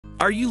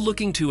Are you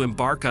looking to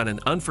embark on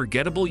an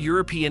unforgettable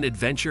European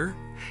adventure?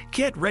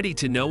 Get ready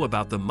to know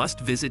about the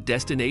must-visit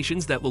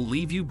destinations that will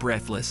leave you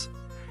breathless.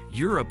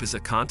 Europe is a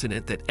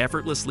continent that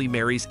effortlessly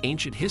marries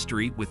ancient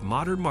history with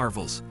modern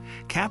marvels,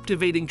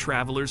 captivating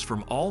travelers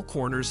from all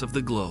corners of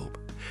the globe.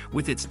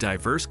 With its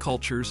diverse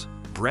cultures,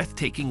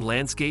 breathtaking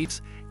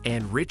landscapes,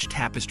 and rich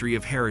tapestry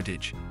of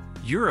heritage,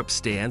 Europe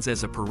stands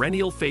as a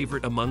perennial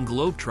favorite among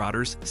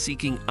globetrotters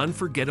seeking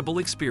unforgettable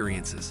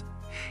experiences.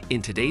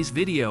 In today's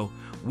video,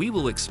 we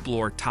will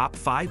explore top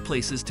 5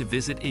 places to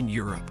visit in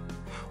Europe.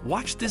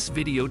 Watch this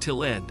video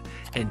till end,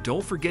 and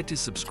don't forget to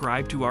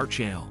subscribe to our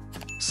channel.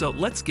 So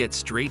let's get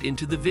straight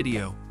into the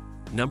video.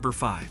 Number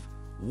 5.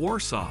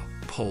 Warsaw,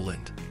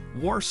 Poland.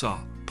 Warsaw,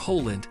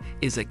 Poland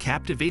is a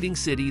captivating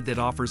city that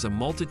offers a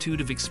multitude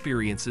of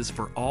experiences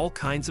for all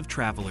kinds of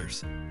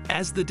travelers.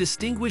 As the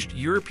distinguished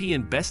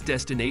European Best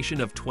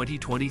Destination of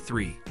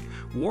 2023,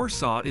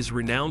 Warsaw is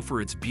renowned for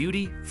its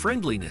beauty,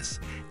 friendliness,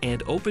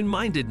 and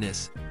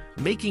open-mindedness,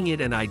 making it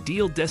an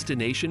ideal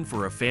destination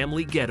for a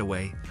family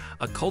getaway,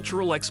 a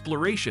cultural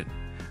exploration,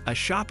 a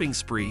shopping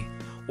spree,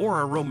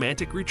 or a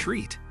romantic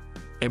retreat.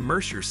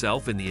 Immerse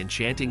yourself in the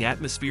enchanting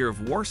atmosphere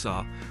of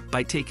Warsaw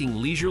by taking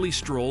leisurely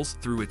strolls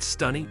through its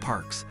stunning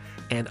parks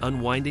and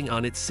unwinding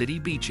on its city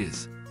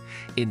beaches.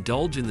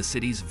 Indulge in the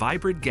city's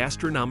vibrant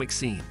gastronomic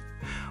scene,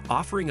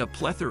 offering a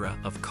plethora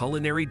of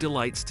culinary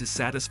delights to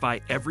satisfy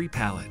every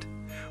palate.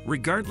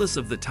 Regardless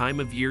of the time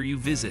of year you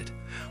visit,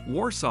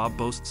 Warsaw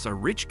boasts a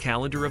rich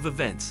calendar of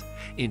events,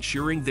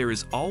 ensuring there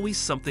is always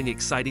something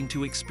exciting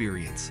to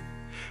experience.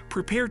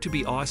 Prepare to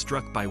be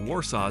awestruck by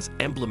Warsaw's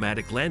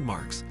emblematic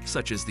landmarks,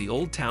 such as the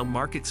Old Town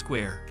Market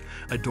Square,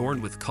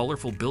 adorned with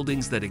colorful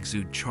buildings that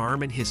exude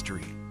charm and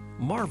history.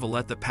 Marvel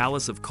at the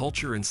Palace of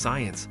Culture and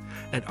Science,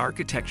 an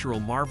architectural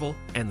marvel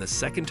and the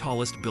second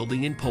tallest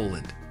building in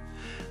Poland.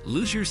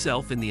 Lose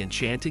yourself in the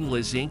enchanting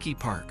Leżanki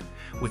Park,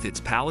 with its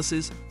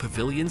palaces,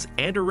 pavilions,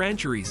 and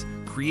orangeries,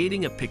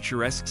 creating a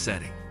picturesque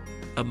setting.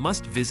 A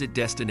must-visit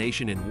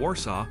destination in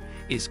Warsaw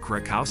is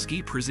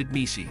Krakowski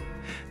Przyrodniczy,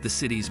 the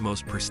city's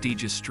most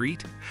prestigious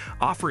street,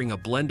 offering a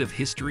blend of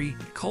history,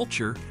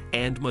 culture,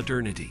 and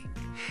modernity.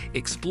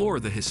 Explore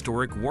the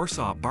historic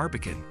Warsaw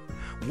Barbican,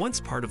 once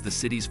part of the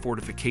city's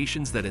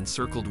fortifications that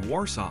encircled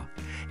Warsaw,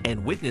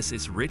 and witness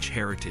its rich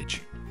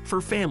heritage. For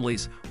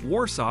families,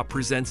 Warsaw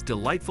presents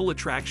delightful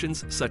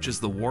attractions such as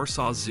the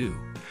Warsaw Zoo,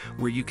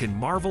 where you can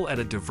marvel at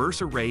a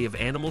diverse array of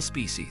animal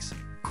species.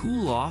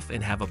 Cool off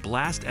and have a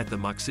blast at the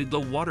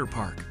Moczydło Water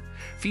Park,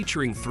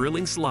 featuring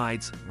thrilling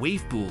slides,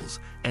 wave pools,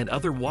 and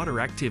other water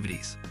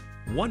activities.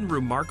 One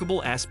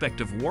remarkable aspect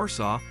of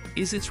Warsaw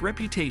is its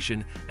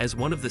reputation as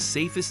one of the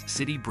safest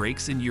city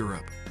breaks in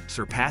Europe,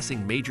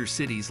 surpassing major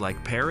cities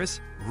like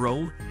Paris,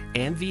 Rome,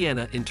 and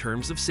Vienna in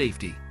terms of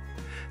safety.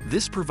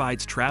 This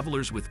provides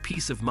travelers with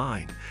peace of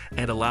mind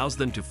and allows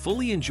them to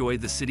fully enjoy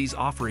the city's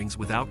offerings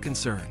without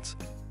concerns.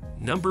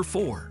 Number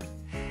 4.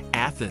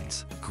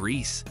 Athens,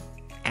 Greece.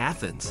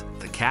 Athens,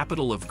 the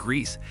capital of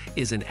Greece,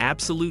 is an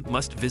absolute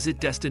must-visit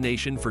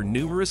destination for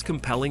numerous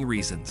compelling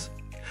reasons.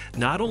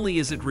 Not only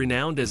is it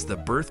renowned as the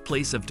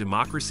birthplace of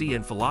democracy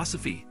and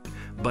philosophy,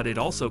 but it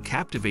also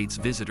captivates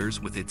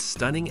visitors with its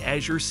stunning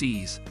azure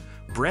seas,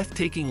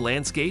 breathtaking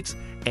landscapes,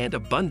 and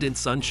abundant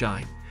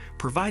sunshine,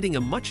 providing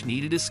a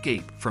much-needed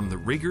escape from the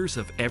rigors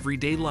of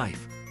everyday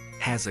life.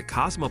 As a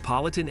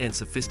cosmopolitan and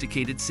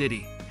sophisticated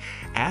city,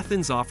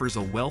 Athens offers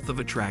a wealth of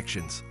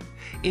attractions.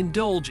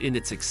 Indulge in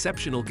its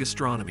exceptional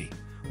gastronomy,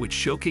 which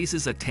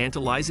showcases a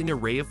tantalizing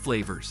array of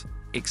flavors.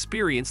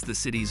 Experience the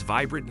city's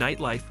vibrant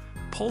nightlife,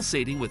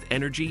 pulsating with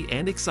energy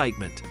and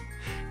excitement.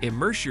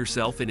 Immerse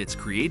yourself in its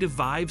creative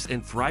vibes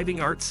and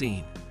thriving art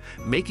scene,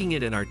 making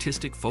it an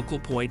artistic focal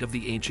point of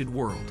the ancient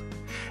world.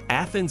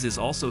 Athens is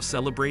also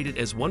celebrated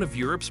as one of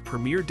Europe's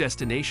premier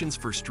destinations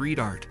for street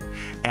art,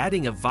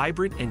 adding a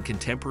vibrant and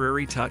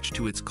contemporary touch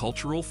to its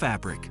cultural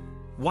fabric.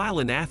 While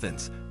in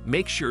Athens,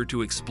 make sure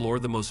to explore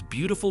the most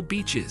beautiful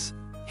beaches,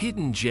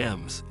 hidden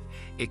gems,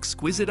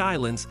 exquisite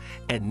islands,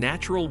 and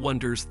natural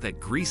wonders that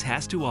Greece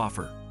has to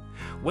offer.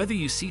 Whether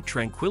you seek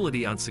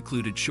tranquility on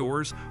secluded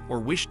shores or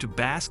wish to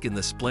bask in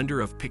the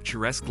splendor of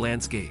picturesque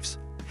landscapes,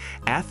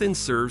 Athens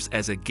serves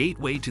as a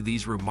gateway to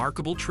these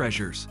remarkable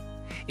treasures.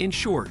 In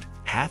short,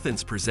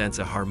 Athens presents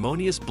a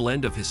harmonious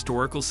blend of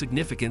historical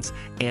significance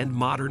and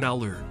modern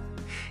allure.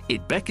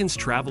 It beckons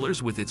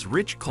travelers with its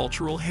rich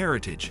cultural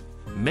heritage,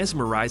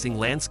 mesmerizing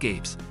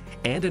landscapes,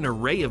 and an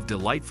array of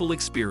delightful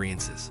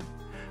experiences.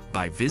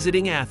 By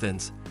visiting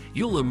Athens,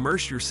 you'll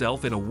immerse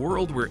yourself in a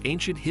world where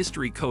ancient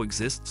history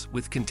coexists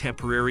with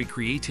contemporary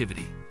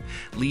creativity,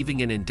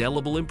 leaving an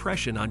indelible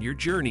impression on your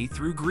journey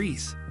through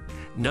Greece.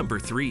 Number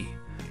 3.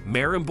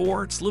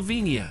 Maribor,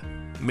 Slovenia.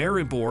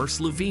 Maribor,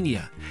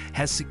 Slovenia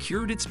has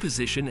secured its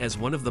position as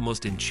one of the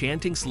most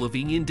enchanting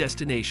Slovenian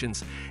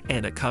destinations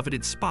and a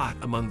coveted spot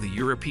among the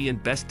European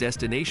Best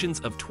Destinations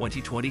of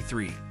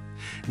 2023.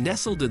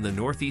 Nestled in the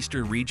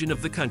northeastern region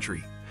of the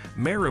country,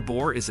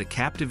 Maribor is a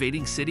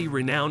captivating city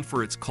renowned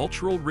for its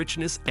cultural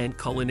richness and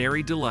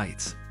culinary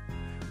delights.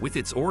 With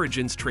its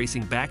origins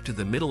tracing back to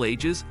the Middle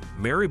Ages,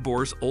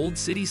 Maribor's old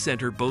city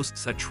center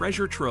boasts a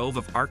treasure trove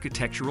of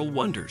architectural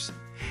wonders,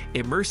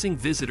 immersing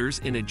visitors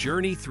in a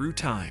journey through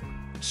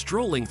time.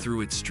 Strolling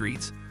through its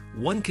streets,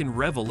 one can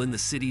revel in the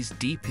city's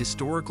deep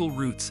historical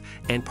roots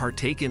and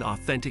partake in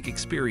authentic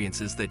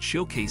experiences that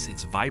showcase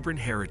its vibrant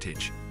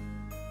heritage.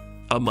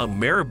 Among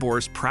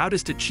Maribor's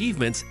proudest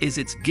achievements is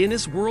its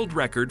Guinness World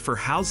Record for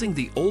housing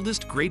the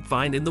oldest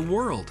grapevine in the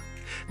world.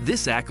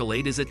 This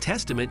accolade is a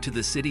testament to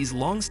the city's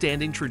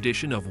long-standing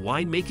tradition of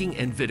winemaking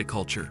and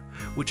viticulture,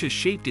 which has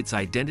shaped its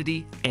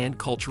identity and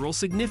cultural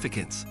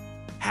significance.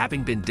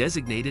 Having been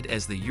designated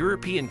as the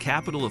European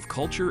Capital of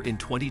Culture in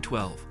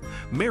 2012,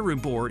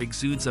 Maribor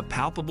exudes a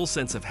palpable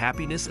sense of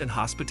happiness and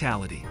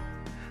hospitality.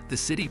 The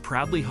city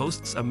proudly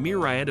hosts a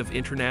myriad of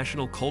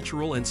international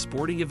cultural and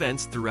sporting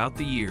events throughout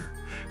the year,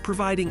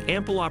 providing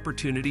ample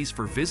opportunities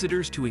for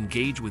visitors to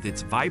engage with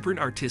its vibrant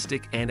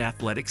artistic and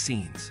athletic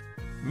scenes.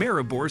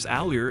 Maribor's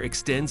allure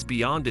extends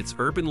beyond its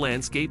urban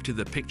landscape to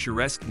the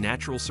picturesque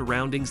natural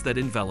surroundings that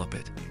envelop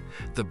it.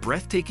 The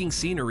breathtaking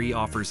scenery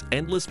offers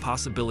endless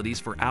possibilities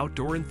for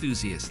outdoor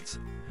enthusiasts,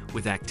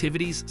 with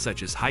activities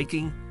such as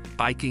hiking,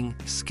 biking,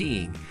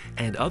 skiing,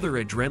 and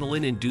other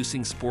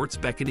adrenaline-inducing sports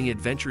beckoning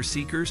adventure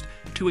seekers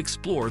to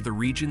explore the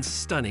region's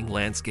stunning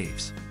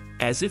landscapes.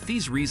 As if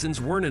these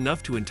reasons weren't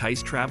enough to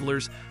entice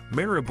travelers,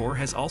 Maribor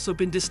has also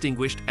been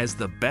distinguished as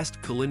the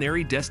best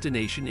culinary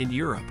destination in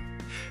Europe.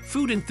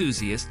 Food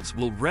enthusiasts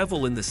will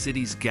revel in the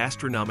city's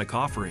gastronomic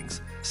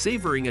offerings,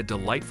 savoring a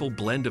delightful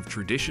blend of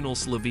traditional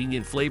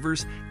Slovenian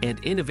flavors and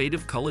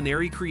innovative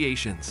culinary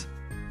creations.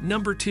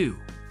 Number 2.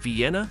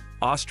 Vienna,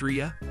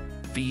 Austria.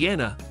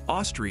 Vienna,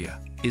 Austria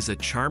is a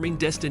charming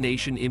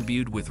destination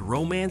imbued with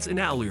romance and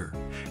allure,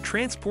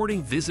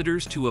 transporting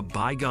visitors to a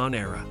bygone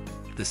era.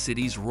 The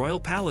city's royal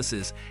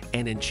palaces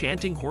and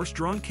enchanting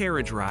horse-drawn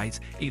carriage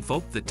rides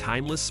evoke the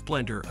timeless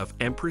splendor of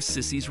Empress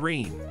Sissy's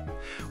reign.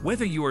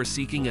 Whether you are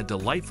seeking a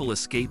delightful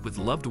escape with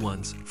loved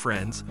ones,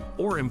 friends,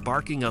 or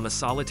embarking on a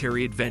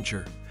solitary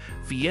adventure,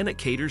 Vienna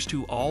caters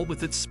to all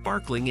with its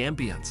sparkling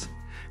ambience.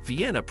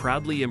 Vienna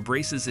proudly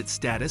embraces its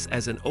status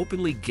as an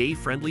openly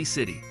gay-friendly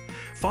city,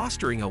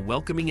 fostering a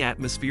welcoming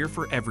atmosphere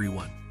for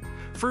everyone.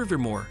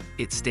 Furthermore,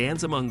 it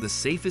stands among the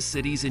safest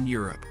cities in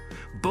Europe,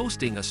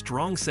 boasting a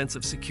strong sense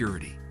of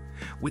security.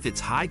 With its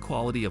high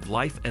quality of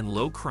life and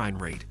low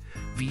crime rate,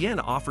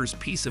 Vienna offers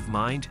peace of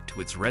mind to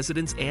its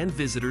residents and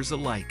visitors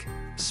alike.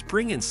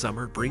 Spring and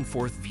summer bring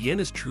forth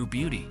Vienna's true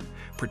beauty,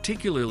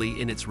 particularly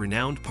in its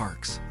renowned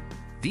parks.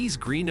 These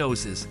green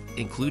oases,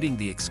 including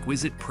the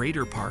exquisite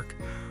Prater Park,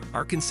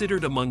 are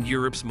considered among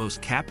Europe's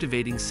most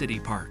captivating city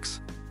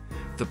parks.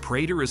 The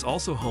Prater is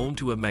also home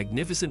to a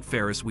magnificent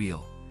Ferris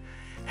wheel,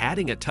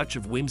 adding a touch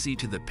of whimsy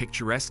to the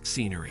picturesque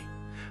scenery.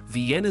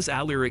 Vienna's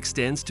allure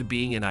extends to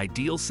being an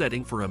ideal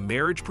setting for a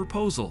marriage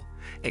proposal,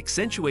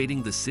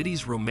 accentuating the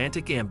city's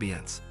romantic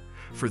ambience.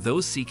 For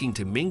those seeking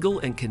to mingle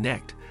and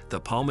connect,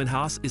 the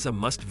Palmenhaus is a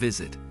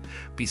must-visit.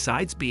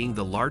 Besides being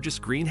the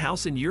largest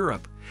greenhouse in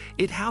Europe,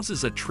 it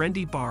houses a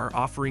trendy bar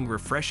offering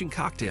refreshing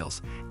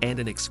cocktails and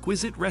an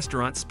exquisite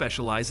restaurant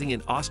specializing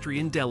in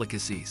Austrian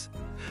delicacies.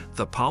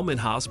 The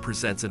Palmenhaus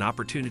presents an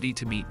opportunity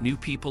to meet new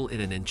people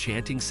in an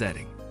enchanting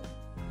setting.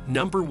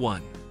 Number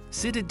 1.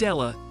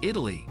 Cittadella,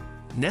 Italy.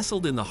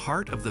 Nestled in the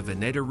heart of the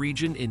Veneto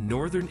region in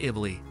northern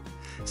Italy,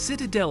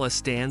 Cittadella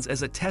stands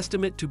as a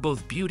testament to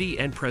both beauty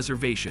and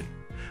preservation,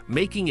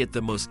 making it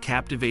the most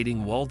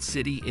captivating walled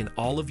city in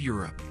all of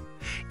Europe.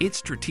 Its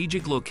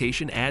strategic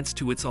location adds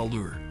to its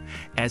allure,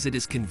 as it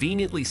is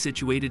conveniently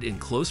situated in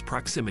close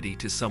proximity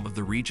to some of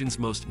the region's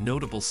most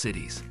notable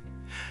cities.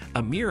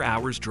 A mere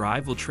hour's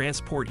drive will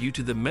transport you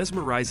to the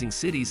mesmerizing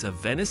cities of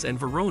Venice and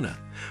Verona,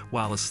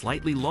 while a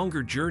slightly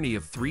longer journey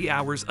of 3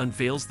 hours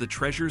unveils the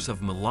treasures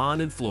of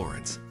Milan and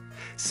Florence.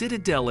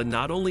 Cittadella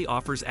not only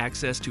offers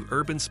access to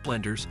urban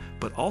splendors,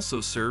 but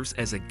also serves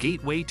as a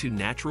gateway to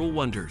natural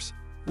wonders.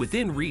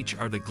 Within reach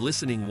are the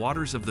glistening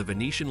waters of the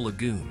Venetian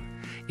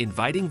lagoon,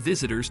 inviting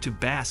visitors to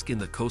bask in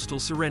the coastal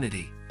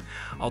serenity.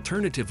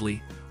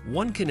 Alternatively,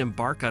 one can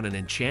embark on an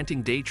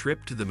enchanting day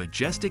trip to the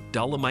majestic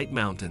Dolomite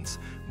Mountains,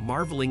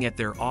 marveling at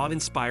their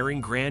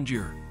awe-inspiring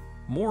grandeur.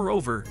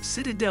 Moreover,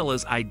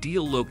 Cittadella's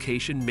ideal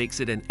location makes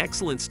it an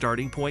excellent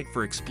starting point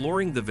for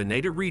exploring the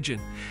Veneto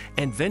region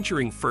and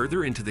venturing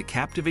further into the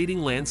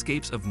captivating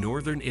landscapes of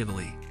northern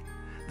Italy.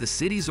 The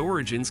city's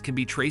origins can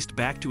be traced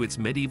back to its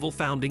medieval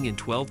founding in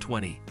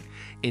 1220,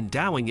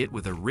 endowing it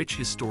with a rich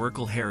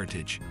historical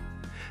heritage.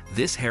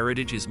 This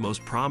heritage is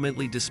most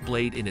prominently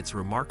displayed in its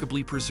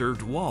remarkably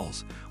preserved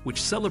walls, which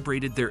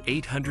celebrated their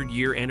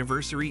 800-year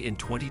anniversary in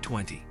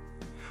 2020.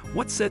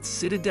 What sets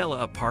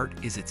Cittadella apart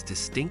is its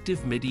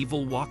distinctive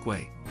medieval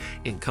walkway,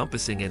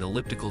 encompassing an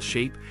elliptical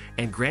shape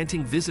and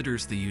granting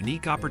visitors the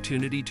unique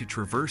opportunity to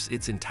traverse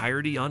its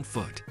entirety on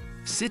foot.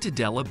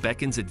 Cittadella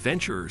beckons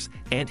adventurers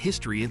and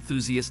history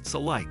enthusiasts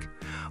alike,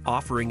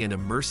 offering an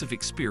immersive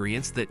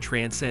experience that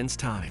transcends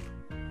time.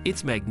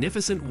 Its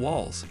magnificent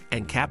walls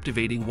and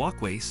captivating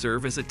walkway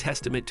serve as a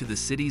testament to the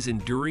city's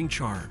enduring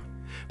charm,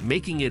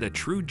 making it a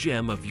true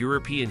gem of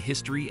European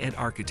history and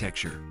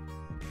architecture.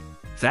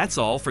 That's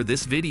all for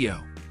this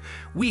video.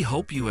 We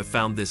hope you have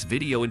found this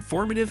video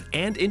informative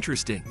and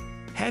interesting.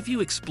 Have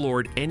you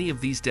explored any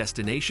of these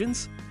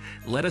destinations?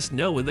 Let us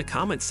know in the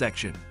comments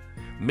section.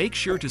 Make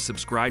sure to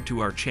subscribe to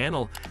our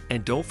channel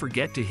and don't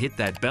forget to hit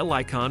that bell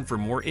icon for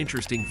more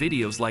interesting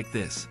videos like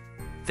this.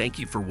 Thank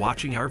you for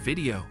watching our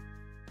video.